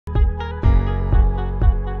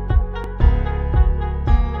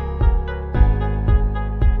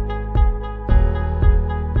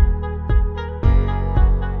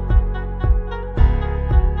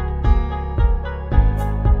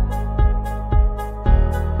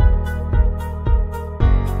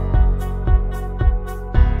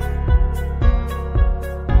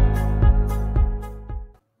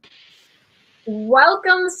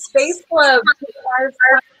Welcome, Space Club, to our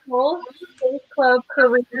virtual Space Club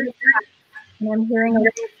career. And I'm hearing a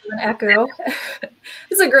little bit of an echo.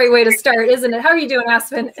 This is a great way to start, isn't it? How are you doing,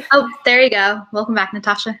 Aspen? Oh, there you go. Welcome back,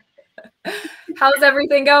 Natasha. How's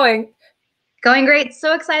everything going? Going great.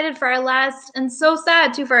 So excited for our last, and so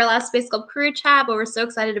sad too for our last Space Club career chat, but we're so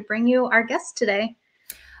excited to bring you our guest today.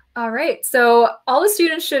 All right, so all the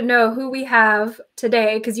students should know who we have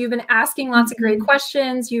today because you've been asking lots of great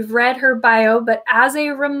questions. You've read her bio, but as a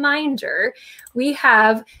reminder, we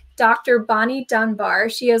have Dr. Bonnie Dunbar.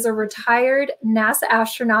 She is a retired NASA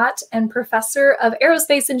astronaut and professor of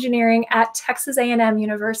aerospace engineering at Texas A&M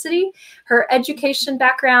University. Her education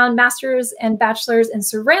background, master's and bachelor's in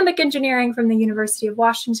ceramic engineering from the University of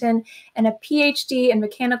Washington, and a PhD in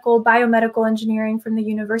mechanical biomedical engineering from the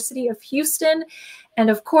University of Houston. And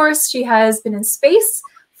of course, she has been in space,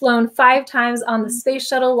 flown 5 times on the space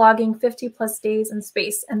shuttle, logging 50+ days in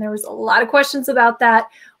space. And there was a lot of questions about that.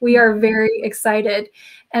 We are very excited.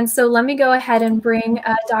 And so let me go ahead and bring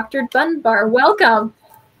Dr. Dunbar. Welcome.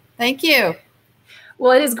 Thank you.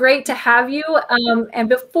 Well, it is great to have you. And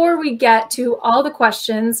before we get to all the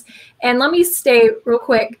questions, and let me stay real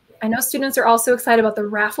quick, I know students are also excited about the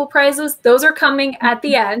raffle prizes. Those are coming at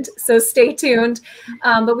the end, so stay tuned.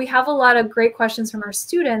 But we have a lot of great questions from our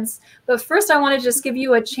students. But first, I want to just give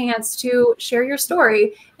you a chance to share your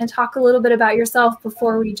story and talk a little bit about yourself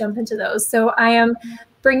before we jump into those. So I am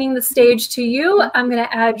bringing the stage to you. I'm going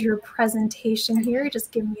to add your presentation here.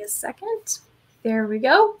 Just give me a second. There we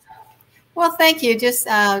go. Well, thank you. Just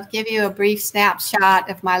give you a brief snapshot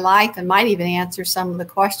of my life and might even answer some of the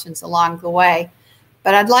questions along the way.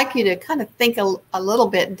 But I'd like you to kind of think a little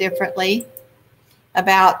bit differently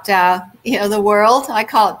about, the world. I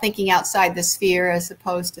call it thinking outside the sphere as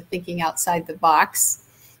opposed to thinking outside the box.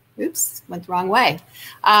 Oops, went the wrong way.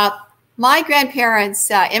 My grandparents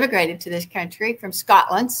immigrated to this country from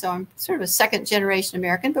Scotland, so I'm sort of a second-generation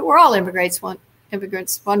American, but we're all immigrants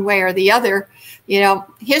one way or the other. You know,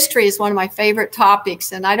 history is one of my favorite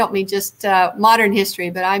topics, and I don't mean just modern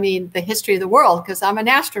history, but I mean the history of the world, because I'm an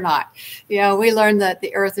astronaut. You know, we learned that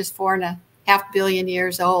the Earth is 4.5 billion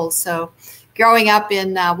years old. So growing up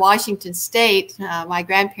in Washington State, my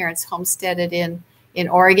grandparents homesteaded in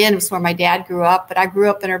Oregon. It was where my dad grew up, but I grew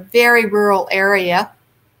up in a very rural area.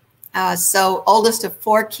 So oldest of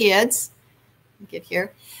 4 kids. Get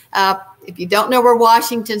here. If you don't know where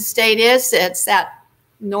Washington State is, it's that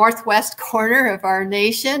northwest corner of our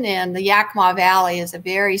nation, and the Yakima Valley is a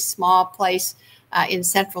very small place in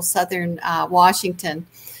central southern Washington.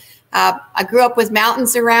 I grew up with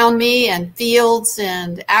mountains around me and fields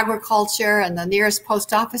and agriculture, and the nearest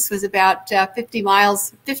post office was about 15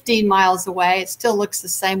 miles away. It still looks the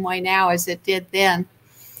same way now as it did then.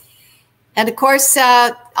 And of course,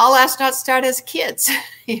 all astronauts start as kids,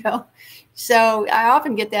 you know. So I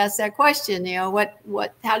often get asked that question, you know,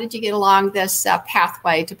 how did you get along this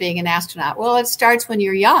pathway to being an astronaut? Well, it starts when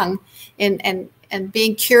you're young and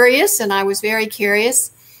being curious, and I was very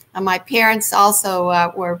curious. My parents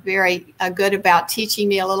also were very good about teaching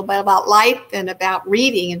me a little bit about life and about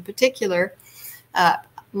reading in particular.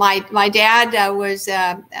 My dad was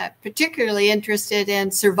particularly interested in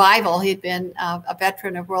survival. He'd been a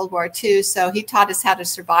veteran of World War II, so he taught us how to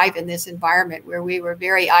survive in this environment where we were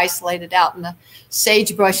very isolated out in the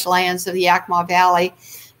sagebrush lands of the Yakima Valley.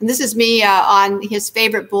 And this is me on his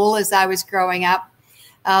favorite bull as I was growing up.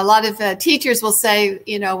 A lot of teachers will say,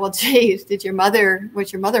 you know, well, geez, was your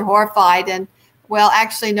mother horrified? And well,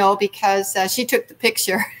 actually, no, because she took the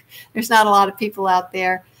picture. There's not a lot of people out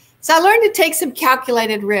there. So I learned to take some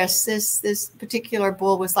calculated risks. This particular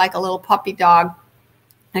bull was like a little puppy dog.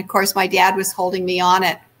 And of course, my dad was holding me on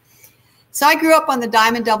it. So I grew up on the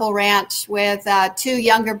Diamond Double Ranch with 2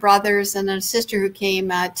 younger brothers and a sister who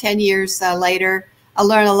came 10 years later. I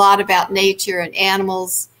learned a lot about nature and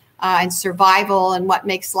animals and survival and what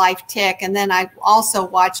makes life tick. And then I also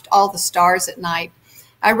watched all the stars at night.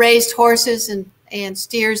 I raised horses and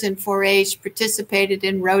steers in 4-H, participated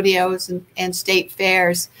in rodeos and state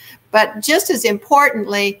fairs. But just as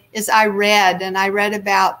importantly is I read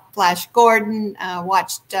about Flash Gordon,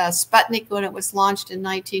 watched Sputnik when it was launched in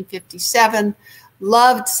 1957,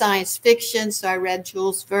 loved science fiction, so I read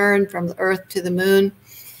Jules Verne, From the Earth to the Moon.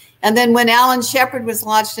 And then when Alan Shepard was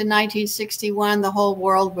launched in 1961, the whole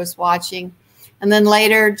world was watching. And then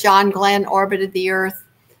later, John Glenn orbited the Earth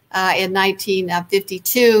in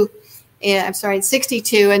 1952. In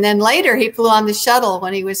 62, and then later he flew on the shuttle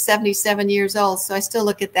when he was 77 years old, so I still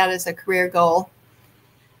look at that as a career goal.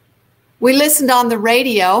 We listened on the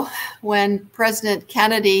radio when President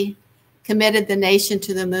Kennedy committed the nation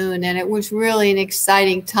to the moon, and it was really an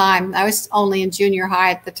exciting time. I was only in junior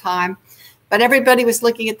high at the time, but everybody was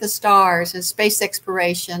looking at the stars and space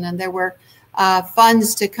exploration, and there were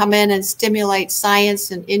funds to come in and stimulate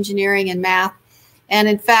science and engineering and math. And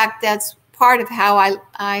in fact, that's part of how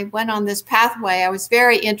I went on this pathway. I was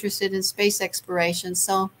very interested in space exploration.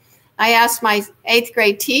 So I asked my 8th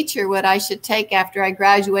grade teacher what I should take after I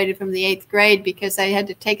graduated from the 8th grade, because I had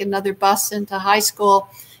to take another bus into high school.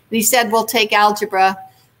 And he said, well, take algebra.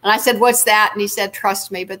 And I said, what's that? And he said,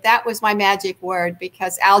 trust me. But that was my magic word,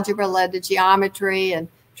 because algebra led to geometry and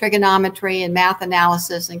trigonometry and math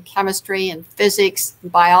analysis and chemistry and physics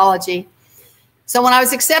and biology. So when I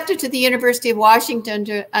was accepted to the University of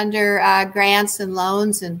Washington under grants and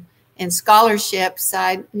loans and scholarships,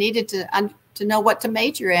 I needed to know what to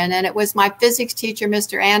major in. And it was my physics teacher,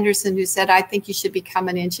 Mr. Anderson, who said, I think you should become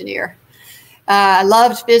an engineer. I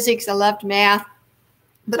loved physics. I loved math.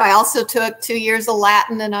 But I also took 2 years of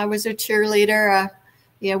Latin, and I was a cheerleader.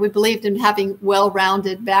 You know, we believed in having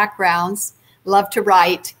well-rounded backgrounds. Loved to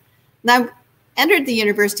write. And I entered the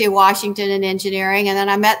University of Washington in engineering, and then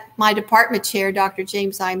I met my department chair, Dr.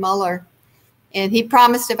 James I. Muller. And he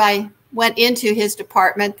promised if I went into his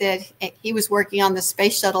department that he was working on the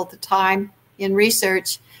space shuttle at the time in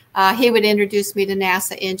research, he would introduce me to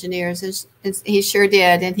NASA engineers. And he sure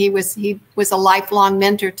did. And he was a lifelong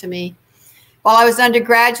mentor to me. While I was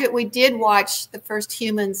undergraduate, we did watch the first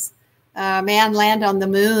humans, man land on the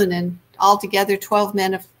moon, and altogether 12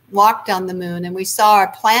 men have walked on the moon. And we saw our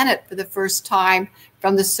planet for the first time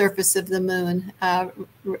from the surface of the moon,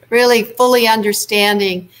 really fully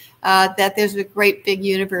understanding that there's a great big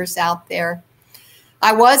universe out there.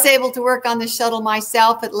 I was able to work on the shuttle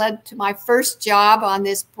myself. It led to my first job on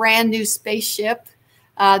this brand new spaceship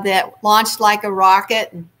that launched like a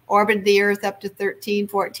rocket and orbited the Earth up to 13,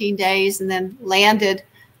 14 days, and then landed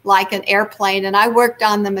like an airplane. And I worked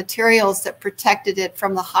on the materials that protected it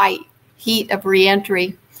from the high heat of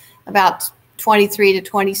reentry, about 23 to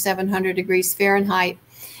 2,700 degrees Fahrenheit.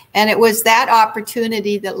 And it was that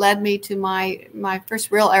opportunity that led me to my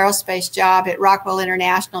first real aerospace job at Rockwell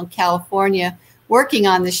International in California, working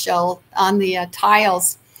on the shuttle, on the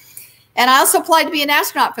tiles. And I also applied to be an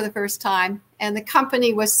astronaut for the first time. And the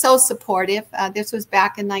company was so supportive. This was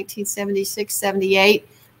back in 1976, 78.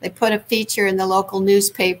 They put a feature in the local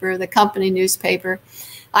newspaper, the company newspaper.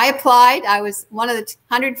 I applied. I was one of the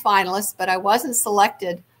 100 finalists, but I wasn't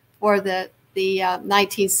selected for the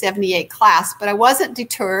 1978 class. But I wasn't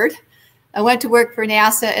deterred. I went to work for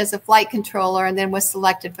NASA as a flight controller, and then was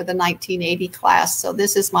selected for the 1980 class. So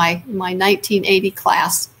this is my 1980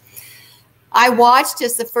 class. I watched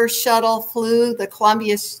as the first shuttle flew, the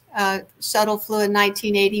Columbia shuttle flew in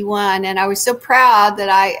 1981, and I was so proud that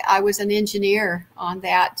I was an engineer on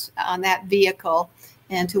that vehicle,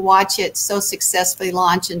 and to watch it so successfully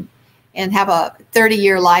launch and have a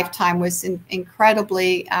 30-year lifetime was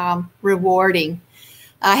incredibly rewarding.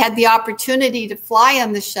 I had the opportunity to fly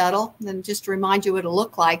on the shuttle, and just to remind you what it'll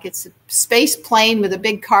look like, it's a space plane with a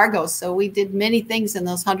big cargo, so we did many things in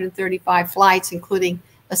those 135 flights, including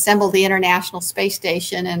assemble the International Space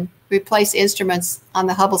Station and replace instruments on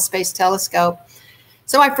the Hubble Space Telescope.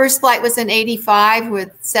 So my first flight was in '85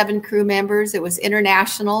 with 7 crew members. It was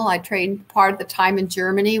international. I trained part of the time in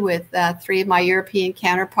Germany with 3 of my European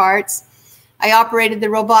counterparts. I operated the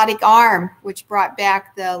robotic arm, which brought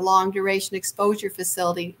back the long duration exposure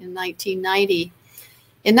facility in 1990.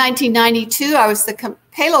 In 1992, I was the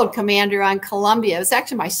payload commander on Columbia. It was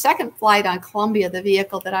actually my second flight on Columbia, the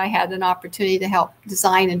vehicle that I had an opportunity to help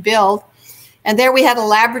design and build. And there we had a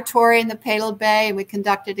laboratory in the payload bay, and we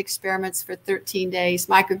conducted experiments for 13 days,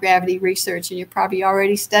 microgravity research, and you're probably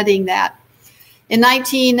already studying that. In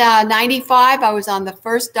 1995, I was on the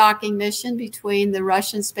first docking mission between the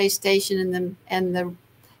Russian space station and the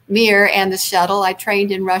Mir and the shuttle. I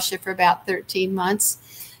trained in Russia for about 13 months.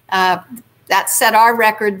 That set our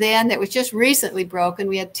record then. That was just recently broken.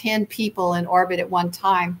 We had 10 people in orbit at one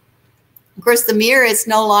time. Of course, the Mir is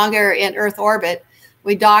no longer in Earth orbit.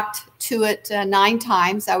 We docked to it 9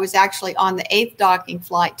 times. I was actually on the 8th docking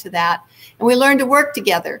flight to that. And we learned to work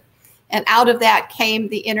together. And out of that came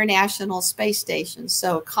the International Space Station.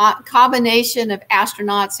 So combination of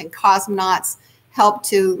astronauts and cosmonauts helped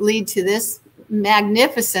to lead to this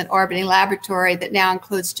magnificent orbiting laboratory that now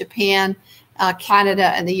includes Japan, Canada,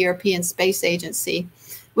 and the European Space Agency.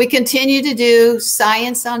 We continue to do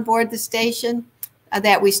science on board the station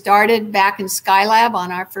that we started back in Skylab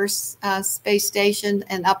on our first space station,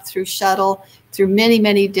 and up through shuttle, through many,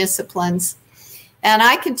 many disciplines. And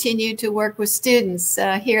I continue to work with students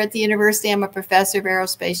here at the university. I'm a professor of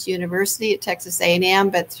Aerospace University at Texas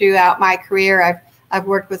A&M, but throughout my career, I've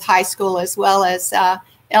worked with high school as well as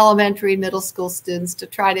elementary and middle school students to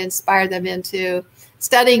try to inspire them into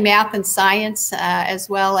studying math and science, as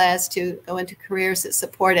well as to go into careers that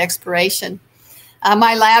support exploration.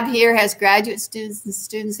 My lab here has graduate students and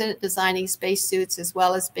students in it designing spacesuits, as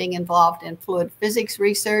well as being involved in fluid physics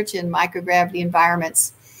research and microgravity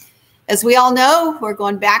environments. As we all know, we're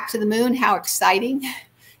going back to the moon. How exciting.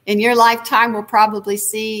 In your lifetime, we'll probably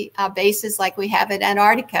see bases like we have at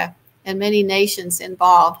Antarctica and many nations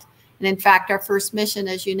involved. And in fact, our first mission,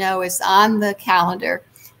 as you know, is on the calendar.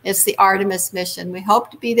 It's the Artemis mission. We hope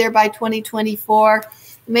to be there by 2024,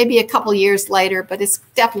 maybe a couple years later, but it's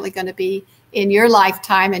definitely going to be in your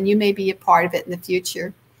lifetime, and you may be a part of it in the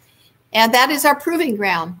future. And that is our proving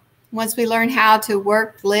ground. Once we learn how to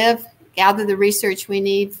work, live, gather the research we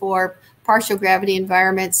need for partial gravity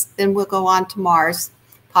environments, then we'll go on to Mars,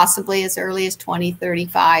 possibly as early as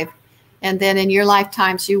 2035. And then in your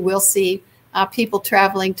lifetimes, you will see people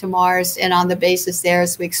traveling to Mars and on the bases there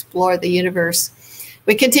as we explore the universe.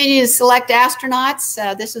 We continue to select astronauts.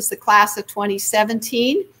 This is the class of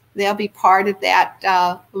 2017. They'll be part of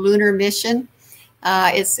that lunar mission.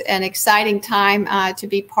 It's an exciting time to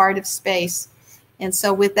be part of space. And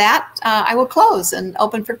so with that, I will close and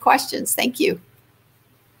open for questions. Thank you.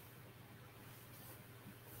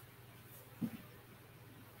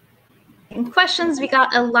 Questions, we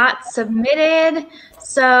got a lot submitted.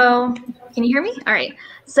 So can you hear me? All right.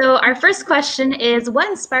 So our first question is, what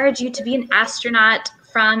inspired you to be an astronaut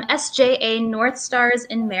from SJA North Stars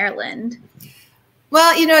in Maryland?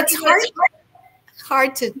 Well, you know, it's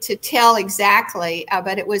hard to tell exactly,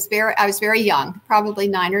 but I was very young, probably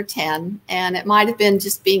 9 or 10, and it might have been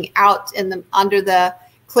just being out in under the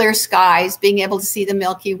clear skies, being able to see the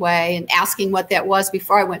Milky Way and asking what that was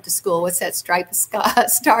before I went to school. What's that stripe of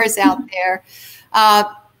stars out there?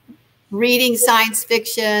 Reading science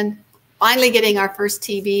fiction, finally getting our first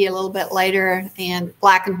TV a little bit later, and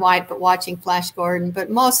black and white, but watching Flash Gordon. But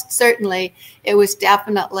most certainly, it was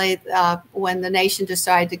definitely when the nation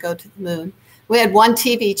decided to go to the moon. We had one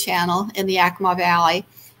TV channel in the Yakima Valley,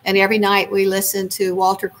 and every night we listened to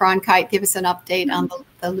Walter Cronkite give us an update on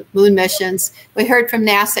the moon missions. We heard from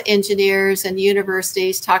NASA engineers and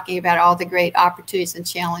universities talking about all the great opportunities and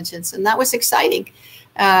challenges, and that was exciting.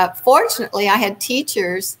 Fortunately, I had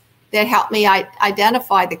teachers that helped me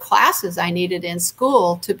identify the classes I needed in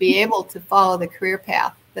school to be able to follow the career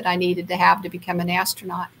path that I needed to have to become an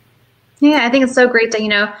astronaut. Yeah, I think it's so great that, you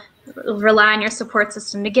know, rely on your support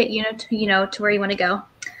system to get to where you want to go.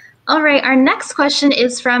 All right, our next question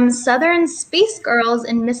is from Southern Space Girls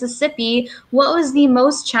in Mississippi. What was the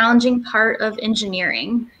most challenging part of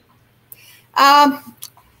engineering?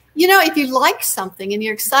 You know, if you like something and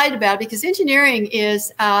you're excited about it, because engineering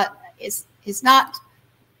is not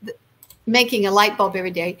making a light bulb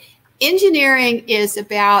every day. Engineering is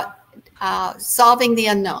about solving the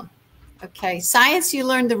unknown. Okay, science, you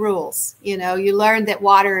learn the rules. You know, you learn that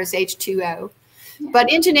water is H2O.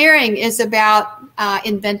 But engineering is about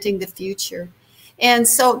inventing the future. And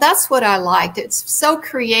so that's what I liked. It's so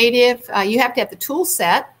creative. You have to have the tool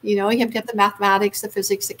set, you know, you have to have the mathematics, the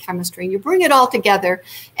physics, the chemistry, and you bring it all together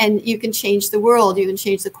and you can change the world. You can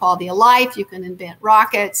change the quality of life. You can invent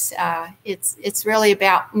rockets. It's really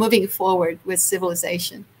about moving forward with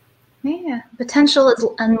civilization. Yeah, potential is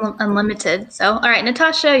unlimited. So, all right,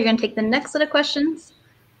 Natasha, you're going to take the next set of questions.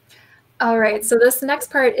 All right, so this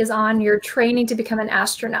next part is on your training to become an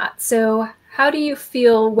astronaut. So how do you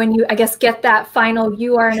feel when you, I guess, get that final,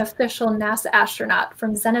 you are an official NASA astronaut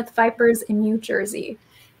from Zenith Vipers in New Jersey?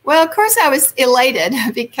 Well, of course I was elated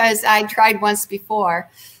because I tried once before,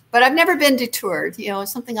 but I've never been detoured. You know,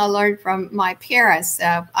 something I learned from my parents.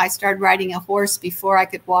 I started riding a horse before I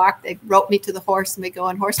could walk. They roped me to the horse and we go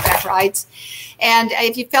on horseback rides. And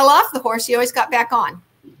if you fell off the horse, you always got back on.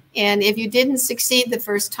 And if you didn't succeed the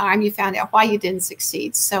first time, you found out why you didn't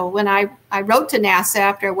succeed. So when I wrote to NASA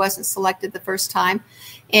after I wasn't selected the first time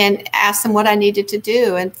and asked them what I needed to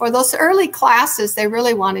do. And for those early classes, they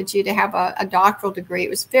really wanted you to have a doctoral degree. It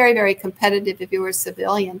was very, very competitive if you were a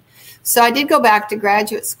civilian. So I did go back to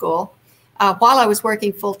graduate school while I was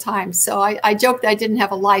working full time. So I joked I didn't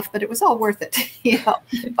have a life, but it was all worth it. You know,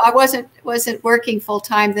 if I wasn't working full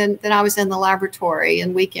time, then I was in the laboratory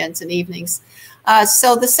and weekends and evenings.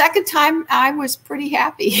 So the second time I was pretty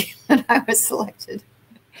happy when I was selected.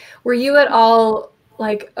 Were you at all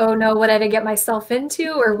like, oh no, what did I get myself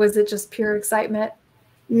into? Or was it just pure excitement?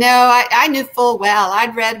 No, I knew full well.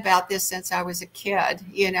 I'd read about this since I was a kid.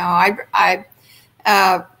 You know,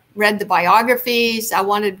 I read the biographies. I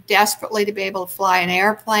wanted desperately to be able to fly an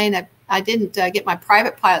airplane. I didn't get my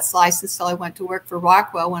private pilot's license until I went to work for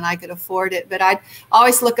Rockwell when I could afford it. But I'd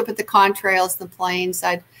always look up at the contrails and the planes.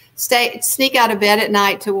 I'd sneak out of bed at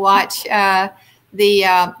night to watch the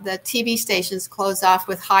TV stations close off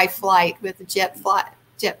with high flight, with the jet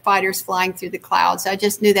fighters flying through the clouds. I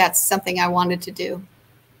just knew that's something I wanted to do.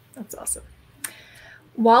 That's awesome.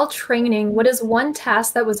 While training, what is one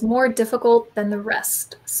task that was more difficult than the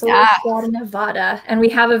rest? Solar Squad in Nevada, and we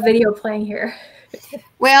have a video playing here.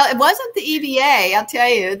 Well, it wasn't the EVA, I'll tell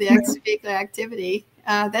you, the extravehicular activity.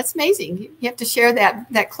 That's amazing. You have to share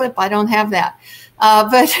that clip. I don't have that.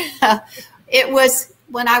 But it was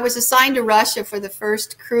when I was assigned to Russia for the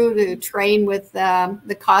first crew to train with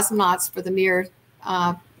the cosmonauts for the Mir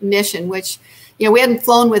mission, which, you know, we hadn't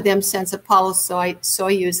flown with them since Apollo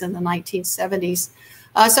Soyuz in the 1970s.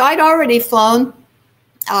 So I'd already flown,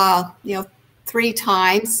 you know, 3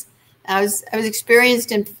 times. I was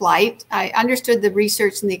experienced in flight. I understood the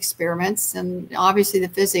research and the experiments and obviously the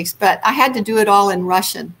physics, but I had to do it all in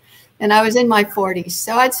Russian. And I was in my 40s.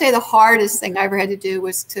 So I'd say the hardest thing I ever had to do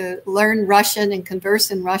was to learn Russian and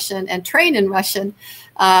converse in Russian and train in Russian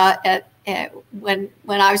when I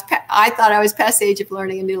thought I was past the age of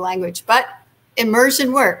learning a new language. But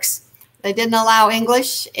immersion works. They didn't allow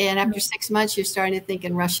English, and after 6 months, you're starting to think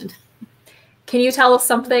in Russian. Can you tell us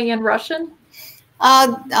something in Russian?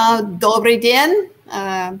 Добрый день,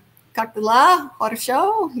 как дела,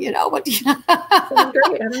 хорошо, you know, what do you know? Sounds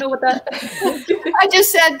great. I don't know what that I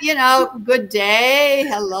just said, you know, good day,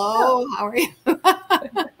 hello, how are you?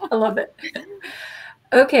 I love it.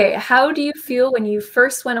 Okay, how do you feel when you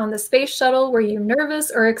first went on the space shuttle? Were you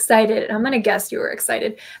nervous or excited? I'm going to guess you were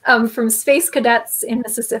excited. From space cadets in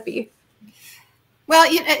Mississippi. Well,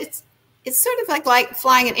 you know, it's sort of like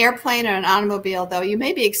flying an airplane or an automobile, though. You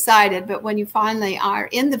may be excited, but when you finally are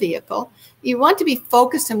in the vehicle, you want to be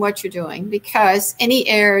focused on what you're doing because any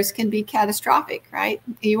errors can be catastrophic, right?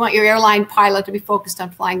 You want your airline pilot to be focused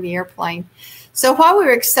on flying the airplane. So while we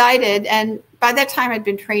were excited, and by that time I'd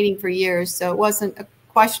been training for years, so it wasn't a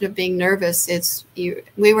question of being nervous.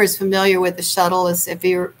 We were as familiar with the shuttle as if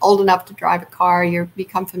you're old enough to drive a car, you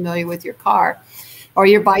become familiar with your car or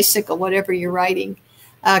your bicycle, whatever you're riding.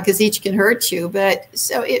 Because each can hurt you. But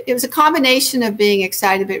so it was a combination of being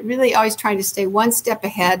excited, but really always trying to stay one step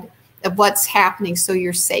ahead of what's happening so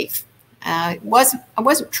you're safe. I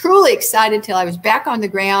wasn't truly excited till I was back on the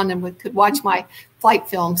ground and could watch my flight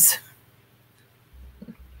films.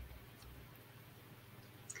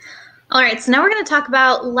 All right, so now we're going to talk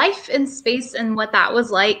about life in space and what that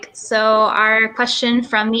was like. So our question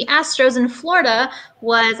from the Astros in Florida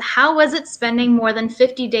was, how was it spending more than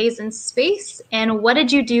 50 days in space, and what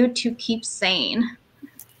did you do to keep sane?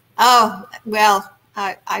 Oh, well,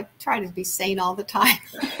 I try to be sane all the time.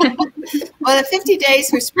 Well, the 50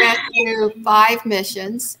 days were spread through 5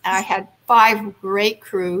 missions. I had 5 great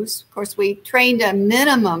crews. Of course, we trained a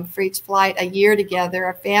minimum for each flight a year together.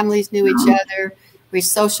 Our families knew each other. We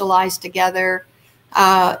socialized together.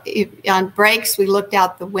 On breaks, we looked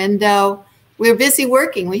out the window. We were busy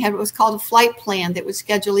working. We had what was called a flight plan that would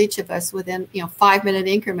schedule each of us within 5-minute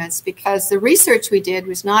increments, because the research we did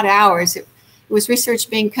was not ours. It was research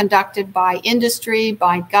being conducted by industry,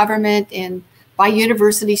 by government, and by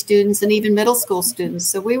university students and even middle school students.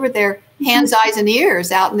 So we were their hands, eyes, and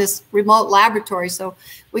ears out in this remote laboratory. So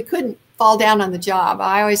we couldn't fall down on the job.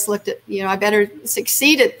 I always looked at, I better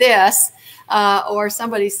succeed at this. Or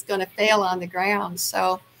somebody's going to fail on the ground.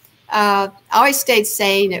 So I always stayed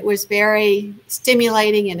sane. It was very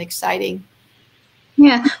stimulating and exciting.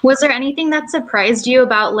 Yeah. Was there anything that surprised you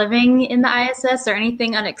about living in the ISS, or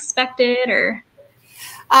anything unexpected? Or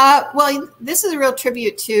well, this is a real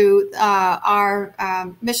tribute to our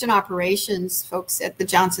mission operations folks at the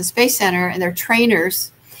Johnson Space Center and their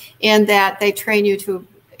trainers, in that they train you to,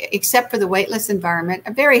 except for the weightless environment,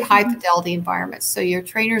 a very high fidelity environment. So your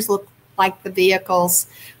trainers look like the vehicles.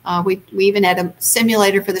 We even had a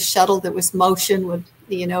simulator for the shuttle that was motion, would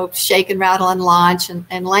shake and rattle and launch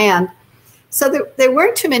and land. So there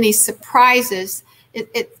weren't too many surprises.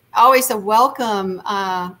 It's always a welcome,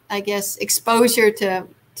 I guess, exposure to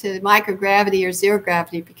microgravity or zero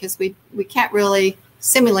gravity, because we can't really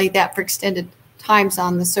simulate that for extended times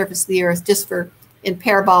on the surface of the Earth, just in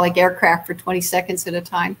parabolic aircraft for 20 seconds at a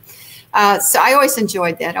time. So I always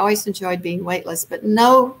enjoyed that. I always enjoyed being weightless, but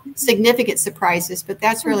no significant surprises. But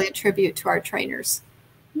that's really a tribute to our trainers.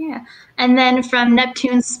 Yeah. And then from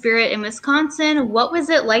Neptune's Spirit in Wisconsin, what was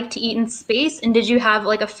it like to eat in space? And did you have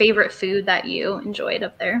like a favorite food that you enjoyed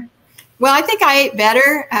up there? Well, I think I ate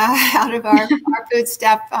better out of our food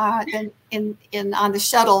stuff than on the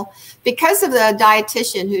shuttle, because of the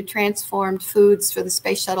dietitian who transformed foods for the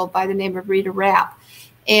space shuttle by the name of Rita Rapp.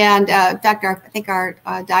 And in fact, I think our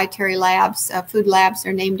dietary labs, food labs,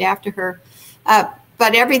 are named after her. But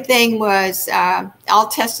but everything was all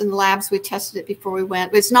tested in the labs. We tested it before we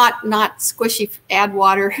went. It's not squishy, add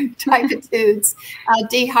water type of foods.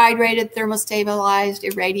 Dehydrated, thermostabilized,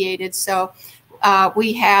 irradiated. So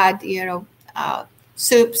we had,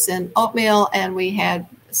 soups and oatmeal, and we had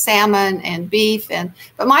salmon and beef.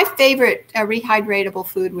 But my favorite rehydratable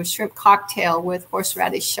food was shrimp cocktail with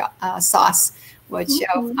horseradish sauce, which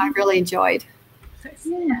I really enjoyed.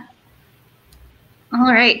 Yeah.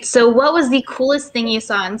 All right. So what was the coolest thing you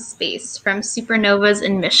saw in space from supernovas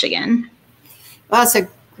in Michigan? Well, it's a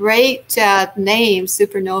great name,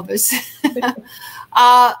 supernovas.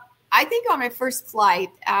 I think on my first flight,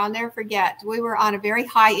 I'll never forget, we were on a very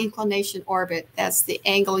high inclination orbit. That's the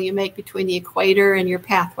angle you make between the equator and your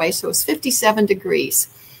pathway. So it was 57 degrees.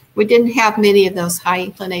 We didn't have many of those high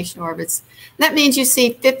inclination orbits. That means you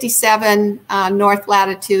see 57 north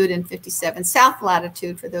latitude and 57 south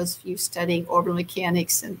latitude for those of you studying orbital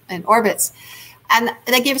mechanics and orbits. And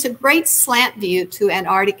that gives a great slant view to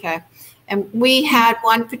Antarctica. And we had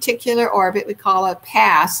one particular orbit we call a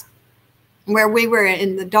pass, where we were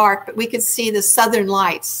in the dark, but we could see the southern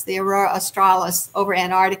lights, the aurora australis over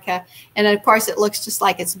Antarctica. And of course, it looks just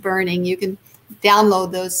like it's burning. You can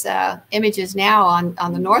download those images now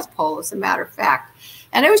on the North Pole, as a matter of fact.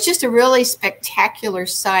 And it was just a really spectacular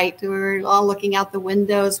sight. We were all looking out the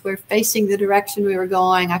windows. We were facing the direction we were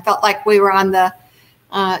going. I felt like we were on the,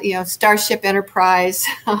 Starship Enterprise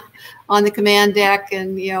on the command deck.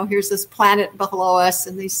 And, here's this planet below us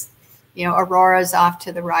and these, auroras off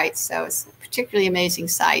to the right. So it's a particularly amazing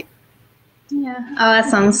sight. Yeah. Oh, that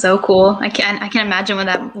sounds so cool. I can imagine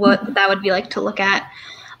what that would be like to look at.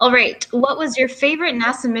 All right. What was your favorite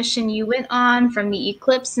NASA mission you went on from the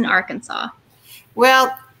eclipse in Arkansas?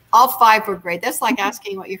 Well, all 5 were great. That's like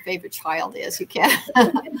asking what your favorite child is. You can't.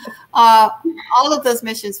 All of those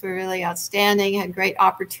missions were really outstanding. Had great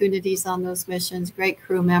opportunities on those missions, great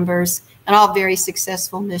crew members, and all very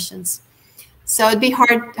successful missions. So it'd be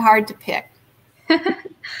hard to pick.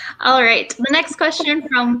 All right. The next question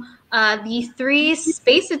from the 3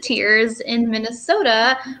 Spaceteers in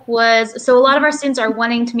Minnesota was, so a lot of our students are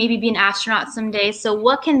wanting to maybe be an astronaut someday. So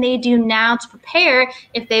what can they do now to prepare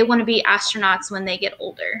if they want to be astronauts when they get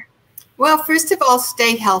older? Well, first of all,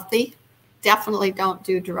 stay healthy. Definitely don't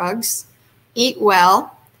do drugs. Eat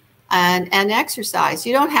well and exercise.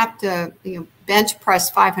 You don't have to bench press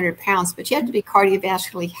 500 pounds, but you have to be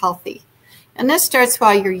cardiovascularly healthy. And this starts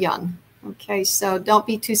while you're young. Okay, so don't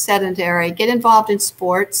be too sedentary. Get involved in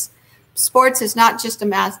sports. Sports is not just a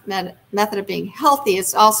method of being healthy.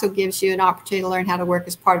 It also gives you an opportunity to learn how to work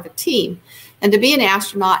as part of a team. And to be an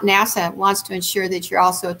astronaut, NASA wants to ensure that you're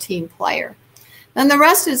also a team player. Then the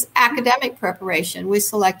rest is academic preparation. We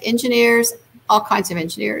select engineers, all kinds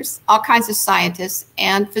of scientists,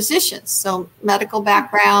 and physicians. So medical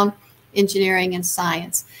background, engineering, and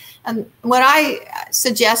science. And what I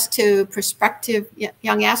suggest to prospective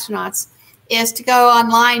young astronauts is to go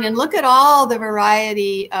online and look at all the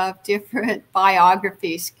variety of different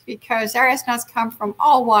biographies, because our astronauts come from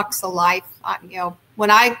all walks of life.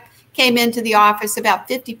 When I came into the office, about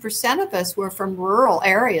 50% of us were from rural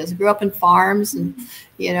areas, grew up in farms, and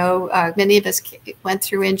many of us went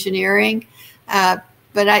through engineering. But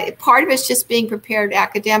part of it's just being prepared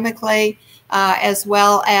academically, as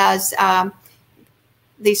well as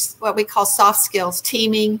these what we call soft skills,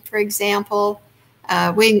 teaming, for example.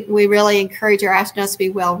 We really encourage our astronauts to be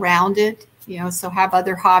well-rounded, so have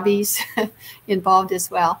other hobbies involved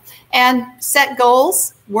as well. And set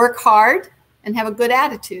goals, work hard, and have a good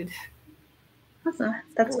attitude. Awesome.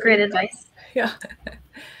 That's great advice. Yeah.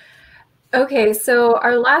 Okay, so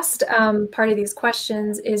our last part of these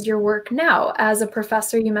questions is your work now. As a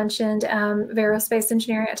professor, you mentioned Aerospace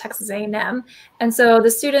engineering at Texas A&M. And so the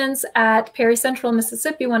students at Perry Central,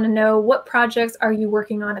 Mississippi want to know, what projects are you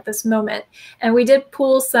working on at this moment? And we did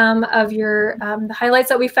pull some of your the highlights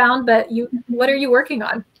that we found, but what are you working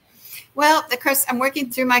on? Well, of course, I'm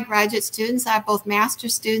working through my graduate students. I have both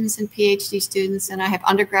master's students and PhD students, and I have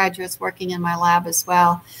undergraduates working in my lab as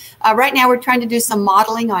well. Right now, we're trying to do some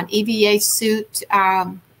modeling on EVA suit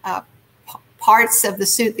parts of the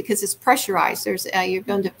suit, because it's pressurized. You're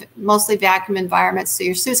going to mostly vacuum environments, so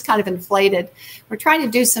your suit's kind of inflated. We're trying to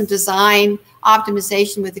do some design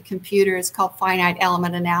optimization with the computer. It's called finite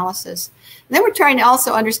element analysis. And then we're trying to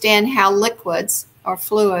also understand how liquids or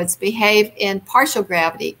fluids behave in partial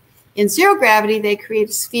gravity. In zero gravity, they create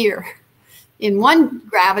a sphere. In one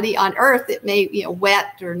gravity on Earth, it may be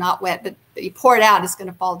wet or not wet, but you pour it out, it's going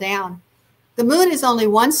to fall down. The moon is only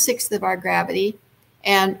 1/6 of our gravity,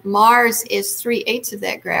 and Mars is 3/8 of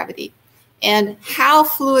that gravity. And how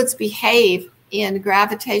fluids behave in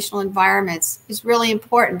gravitational environments is really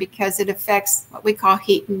important because it affects what we call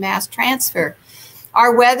heat and mass transfer.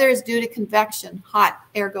 Our weather is due to convection. Hot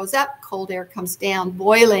air goes up, cold air comes down.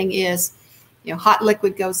 Boiling is, hot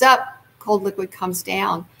liquid goes up, cold liquid comes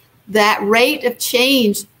down. That rate of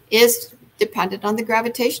change is dependent on the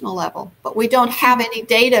gravitational level, but we don't have any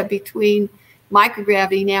data between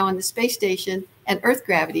microgravity now in the space station and Earth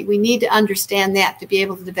gravity. We need to understand that to be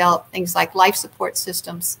able to develop things like life support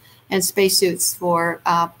systems and spacesuits for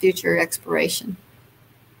future exploration.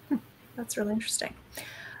 That's really interesting.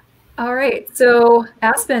 All right, so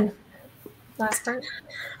Aspen, last part.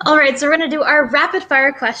 All right, so we're going to do our rapid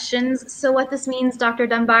fire questions. So what this means, Dr.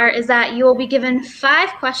 Dunbar, is that you will be given 5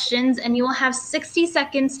 questions and you will have 60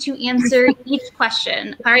 seconds to answer each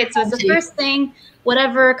question. All right, so it's the first thing,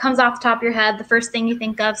 whatever comes off the top of your head, the first thing you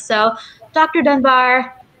think of. So Dr.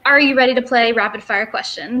 Dunbar, are you ready to play rapid fire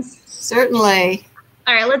questions? Certainly.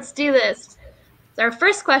 All right, let's do this. So our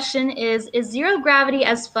first question is zero gravity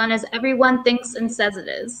as fun as everyone thinks and says it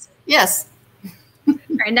is? Yes. All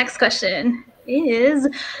right, next question is,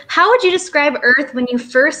 how would you describe Earth when you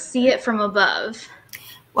first see it from above?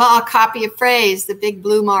 Well, I'll copy a phrase, the big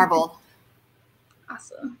blue marble.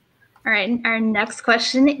 Awesome. All right, our next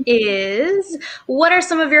question is, what are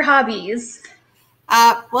some of your hobbies?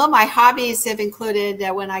 Well, my hobbies have included,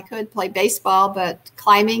 when I could, play baseball, but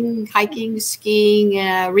climbing, hiking,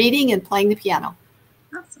 skiing, reading, and playing the piano.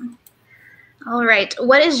 Awesome. All right,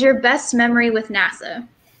 what is your best memory with NASA?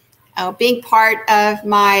 Being part of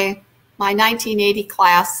my 1980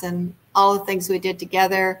 class and all the things we did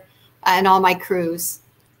together and all my crews.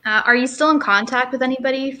 Are you still in contact with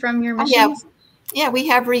anybody from your missions? Yeah, we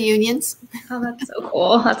have reunions. Oh, that's so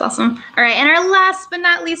cool. That's awesome. All right, and our last but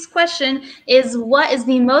not least question is, what is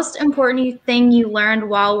the most important thing you learned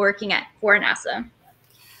while working for NASA?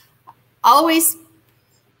 Always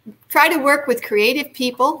try to work with creative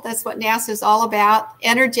people. That's what NASA is all about.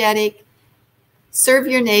 Energetic, serve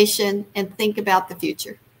your nation, and think about the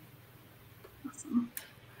future.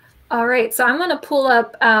 All right, so I'm going to pull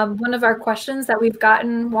up one of our questions that we've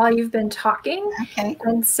gotten while you've been talking. Okay.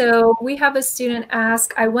 And so we have a student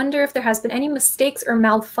ask, I wonder if there has been any mistakes or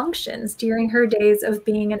malfunctions during her days of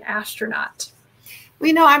being an astronaut.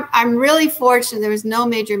 Well, I'm really fortunate. There was no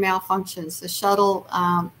major malfunctions. The shuttle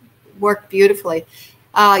worked beautifully.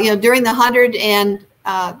 During the 100 and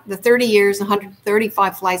the 30 years,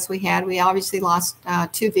 135 flights we had, we obviously lost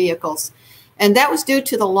 2 vehicles. And that was due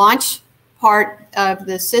to the launch part of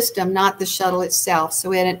the system, not the shuttle itself. So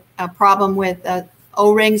we had a problem with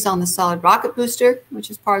O-rings on the solid rocket booster, which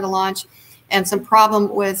is part of the launch, and some problem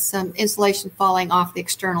with some insulation falling off the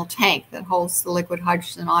external tank that holds the liquid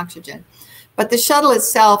hydrogen and oxygen. But the shuttle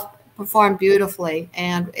itself performed beautifully,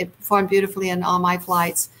 and it performed beautifully in all my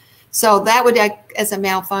flights. So that would act as a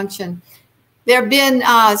malfunction. There have been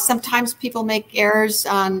sometimes people make errors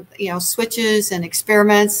on switches and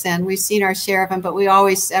experiments, and we've seen our share of them, but we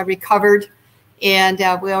always recovered, and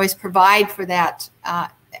we always provide for that.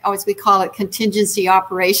 We call it contingency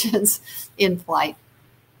operations in flight.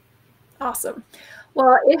 Awesome.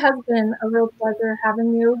 Well, it has been a real pleasure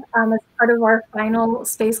having you as part of our final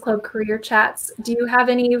Space Club career chats. Do you have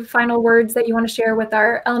any final words that you want to share with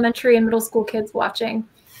our elementary and middle school kids watching?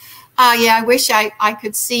 Yeah, I wish I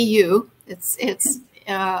could see you. It's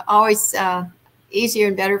always easier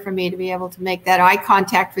and better for me to be able to make that eye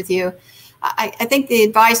contact with you. I think the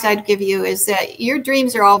advice I'd give you is that your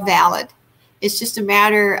dreams are all valid. It's just a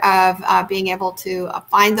matter of being able to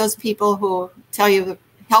find those people who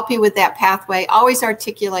help you with that pathway. Always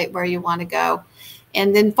articulate where you want to go,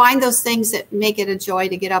 and then find those things that make it a joy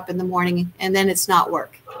to get up in the morning, and then it's not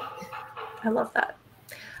work. I love that.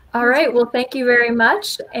 All right. Well, thank you very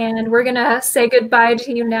much. And we're going to say goodbye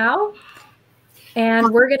to you now. And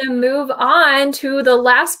we're going to move on to the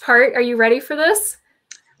last part. Are you ready for this?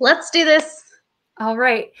 Let's do this. All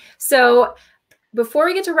right. So before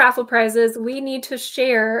we get to raffle prizes, we need to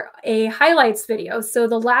share a highlights video. So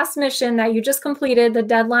the last mission that you just completed, the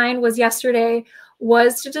deadline was yesterday,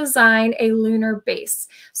 was to design a lunar base.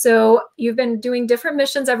 So you've been doing different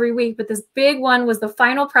missions every week, but this big one was the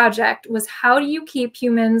final project, was how do you keep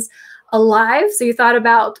humans alive? So you thought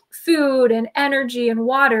about food and energy and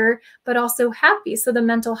water, but also happy, so the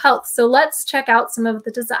mental health. So let's check out some of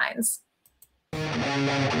the designs.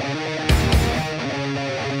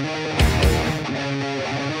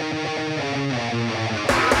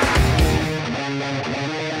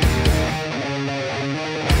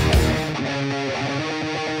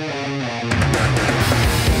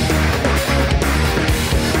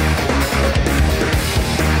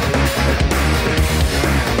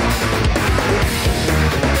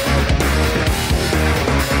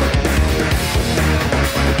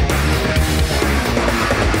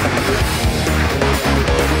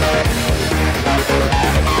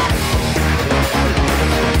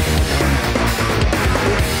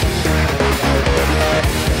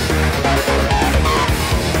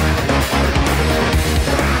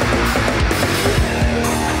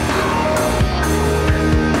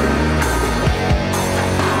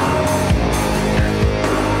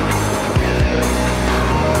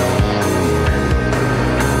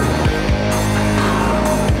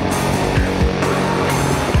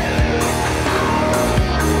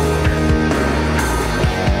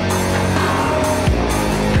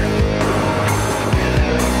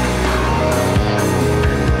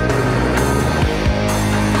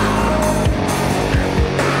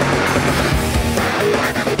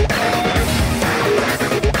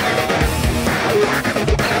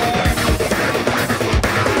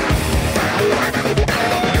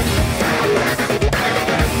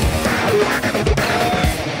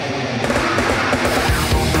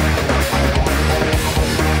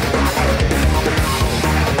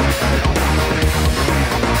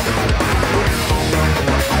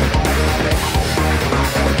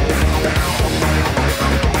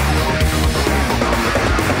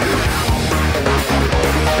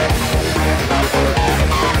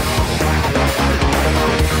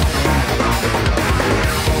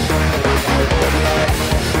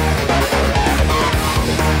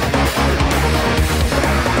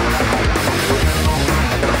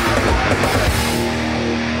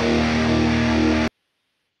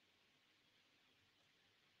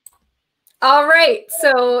 All right,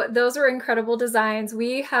 so those were incredible designs.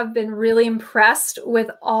 We have been really impressed with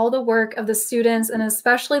all the work of the students and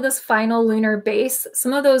especially this final lunar base.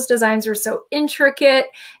 Some of those designs are so intricate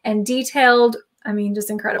and detailed. I mean, just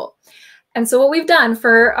incredible. And so what we've done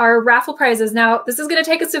for our raffle prizes, now this is going to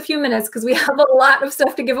take us a few minutes because we have a lot of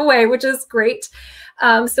stuff to give away, which is great.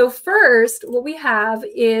 So first, what we have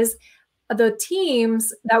is the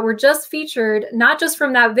teams that were just featured, not just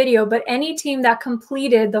from that video, but any team that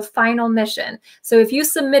completed the final mission. So if you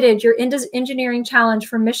submitted your engineering challenge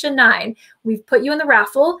for mission 9, we've put you in the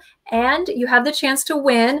raffle and you have the chance to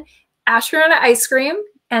win Astronaut ice cream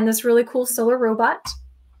and this really cool solar robot.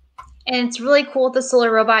 And it's really cool with the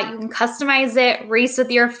solar robot. You can customize it, race with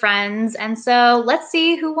your friends. And so let's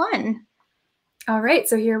see who won. All right,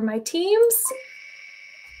 so here are my teams.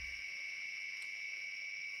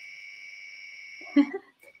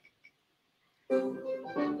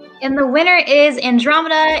 And the winner is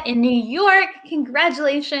Andromeda in New York.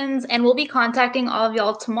 Congratulations. And we'll be contacting all of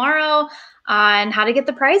y'all tomorrow on how to get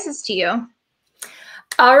the prizes to you.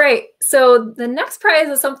 All right, so the next prize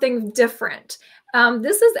is something different.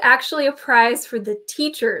 This is actually a prize for the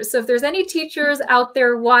teachers. So if there's any teachers out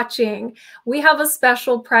there watching, we have a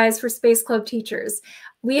special prize for Space Club teachers.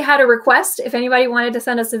 We had a request if anybody wanted to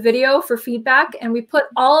send us a video for feedback, and we put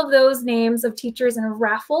all of those names of teachers in a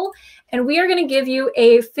raffle, and we are going to give you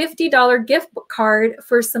a $50 gift card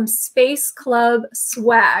for some Space Club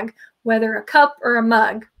swag, whether a cup or a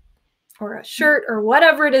mug or a shirt or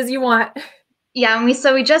whatever it is you want. Yeah, and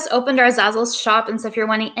we just opened our Zazzle shop, and so if you're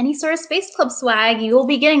wanting any sort of Space Club swag, you will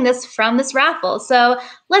be getting this from this raffle. So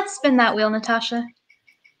let's spin that wheel, Natasha.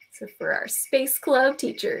 So for our Space Club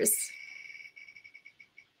teachers.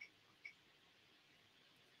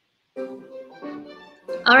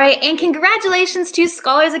 All right, and congratulations to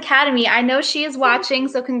Scholars Academy. I know she is watching,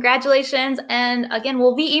 so congratulations. And again,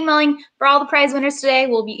 we'll be emailing for all the prize winners today.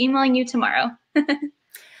 We'll be emailing you tomorrow.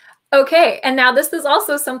 Okay, and now this is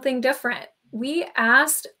also something different. We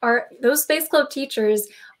asked those Space Club teachers,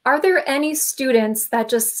 are there any students that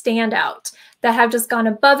just stand out, that have just gone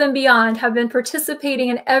above and beyond, have been participating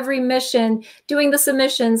in every mission, doing the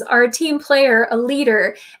submissions, are a team player, a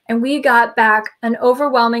leader? And we got back an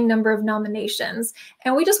overwhelming number of nominations.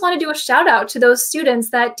 And we just want to do a shout out to those students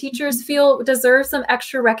that teachers feel deserve some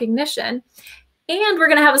extra recognition. And we're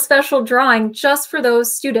going to have a special drawing just for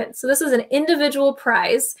those students. So this is an individual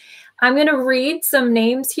prize. I'm going to read some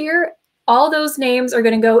names here. All those names are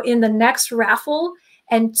going to go in the next raffle,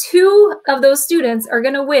 and 2 of those students are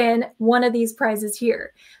going to win one of these prizes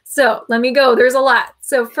here. So let me go. There's a lot.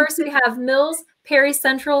 So first we have Mills Perry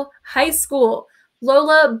Central High School,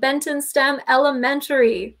 Lola Benton STEM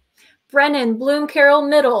Elementary, Brennan Bloom Carroll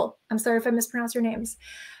Middle. I'm sorry if I mispronounced your names.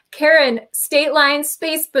 Karen State Line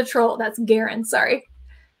Space Patrol. That's Garen, sorry.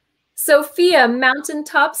 Sophia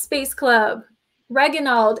Mountaintop Space Club.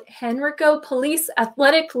 Reginald Henrico Police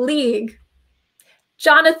Athletic League.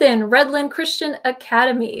 Jonathan Redland Christian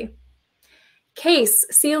Academy. Case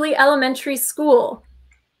Sealy Elementary School.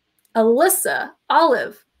 Alyssa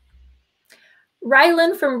Olive.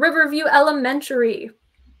 Rylan from Riverview Elementary.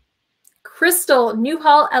 Crystal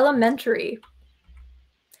Newhall Elementary.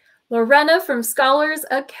 Lorena from Scholars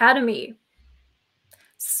Academy.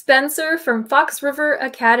 Spencer from Fox River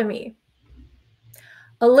Academy.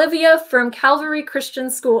 Olivia from Calvary Christian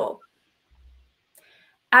School.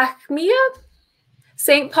 Achmia,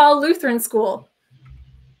 St. Paul Lutheran School.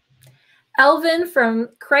 Elvin from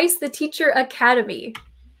Christ the Teacher Academy.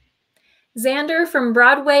 Xander from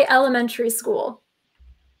Broadway Elementary School.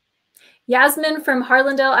 Yasmin from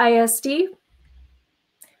Harlandale ISD.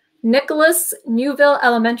 Nicholas Newville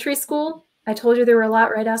Elementary School. I told you there were a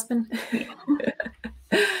lot, right, Aspen?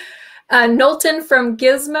 Knowlton from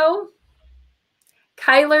Gizmo.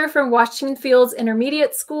 Kyler from Washington Fields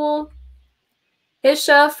Intermediate School.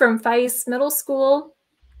 Isha from Feist Middle School.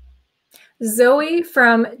 Zoe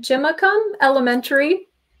from Jimacum Elementary.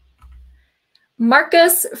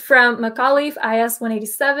 Marcus from McAuliffe IS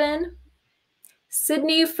 187.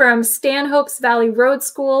 Sydney from Stanhope's Valley Road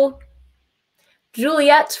School.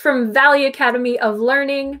 Juliet from Valley Academy of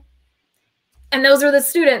Learning. And those are the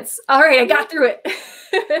students. All right, I got through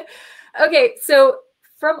it. Okay, so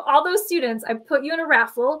from all those students, I put you in a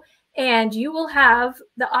raffle, and you will have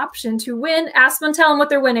the option to win. Aspen, tell them what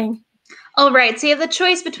they're winning. All right, so you have the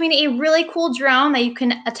choice between a really cool drone that you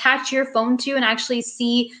can attach your phone to and actually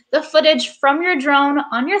see the footage from your drone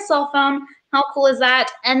on your cell phone. How cool is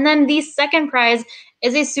that? And then the second prize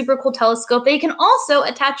is a super cool telescope that you can also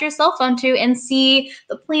attach your cell phone to and see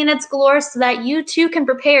the planets galore so that you too can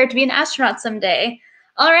prepare to be an astronaut someday.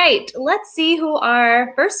 All right, let's see who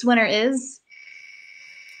our first winner is.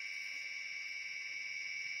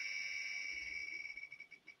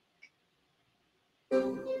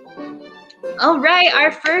 All right,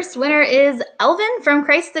 our first winner is Elvin from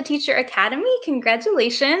Christ the Teacher Academy.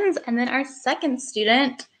 Congratulations. And then our second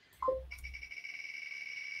student.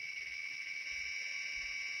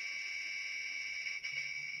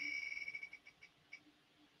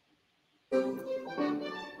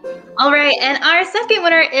 All right, and our second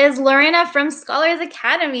winner is Lorena from Scholars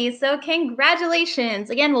Academy. So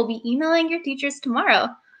congratulations. Again, we'll be emailing your teachers tomorrow.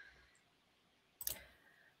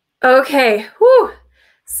 Okay, whew.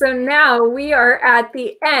 So now we are at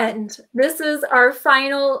the end. This is our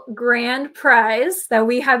final grand prize that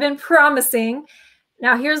we have been promising.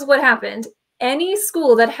 Now here's what happened. Any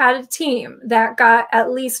school that had a team that got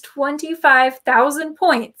at least 25,000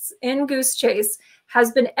 points in Goose Chase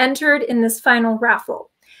has been entered in this final raffle.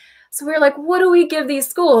 So we were like, what do we give these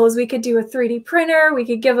schools? We could do a 3D printer. We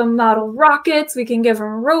could give them model rockets. We can give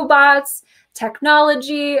them robots,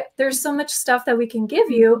 technology. There's so much stuff that we can give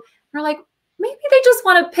you. And we're like, maybe they just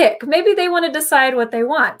want to pick. Maybe they want to decide what they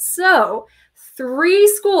want. So 3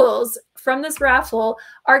 schools from this raffle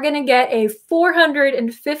are going to get a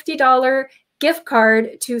 $450 gift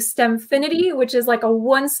card to STEMfinity, which is like a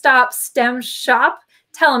one-stop STEM shop.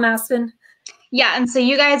 Tell them, Aspen. Yeah, and so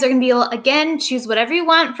you guys are going to be able, again, choose whatever you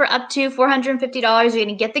want for up to $450. You're going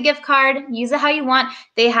to get the gift card, use it how you want.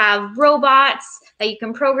 They have robots that you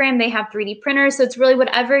can program. They have 3D printers. So it's really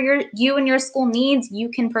whatever you and your school needs, you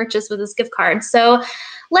can purchase with this gift card. So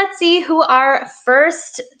let's see who our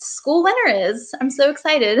first school winner is. I'm so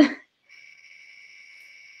excited.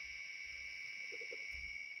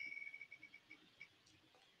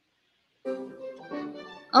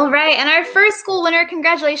 All right, and our first school winner,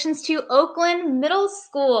 congratulations to Oakland Middle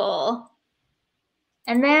School.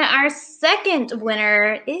 And then our second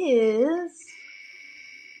winner is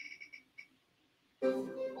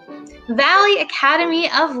Valley Academy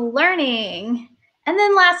of Learning. And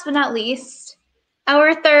then last but not least,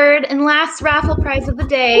 our third and last raffle prize of the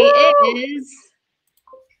day is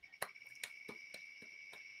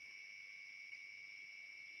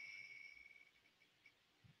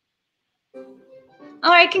all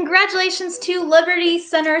right, congratulations to Liberty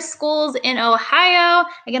Center Schools in Ohio.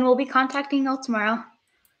 Again, we'll be contacting you tomorrow.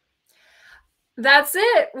 That's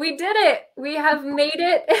it. We did it. We have made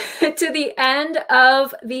it to the end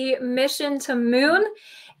of the mission to Moon.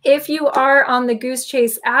 If you are on the Goose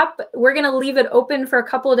Chase app, we're going to leave it open for a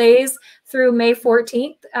couple of days through May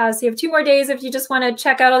 14th. So you have 2 more days if you just want to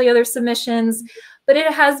check out all the other submissions. But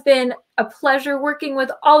it has been a pleasure working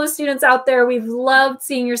with all the students out there. We've loved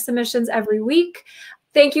seeing your submissions every week.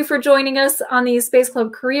 Thank you for joining us on these Space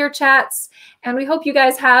Club career chats. And we hope you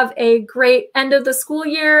guys have a great end of the school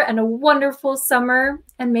year and a wonderful summer.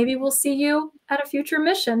 And maybe we'll see you at a future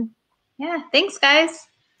mission. Yeah, thanks, guys.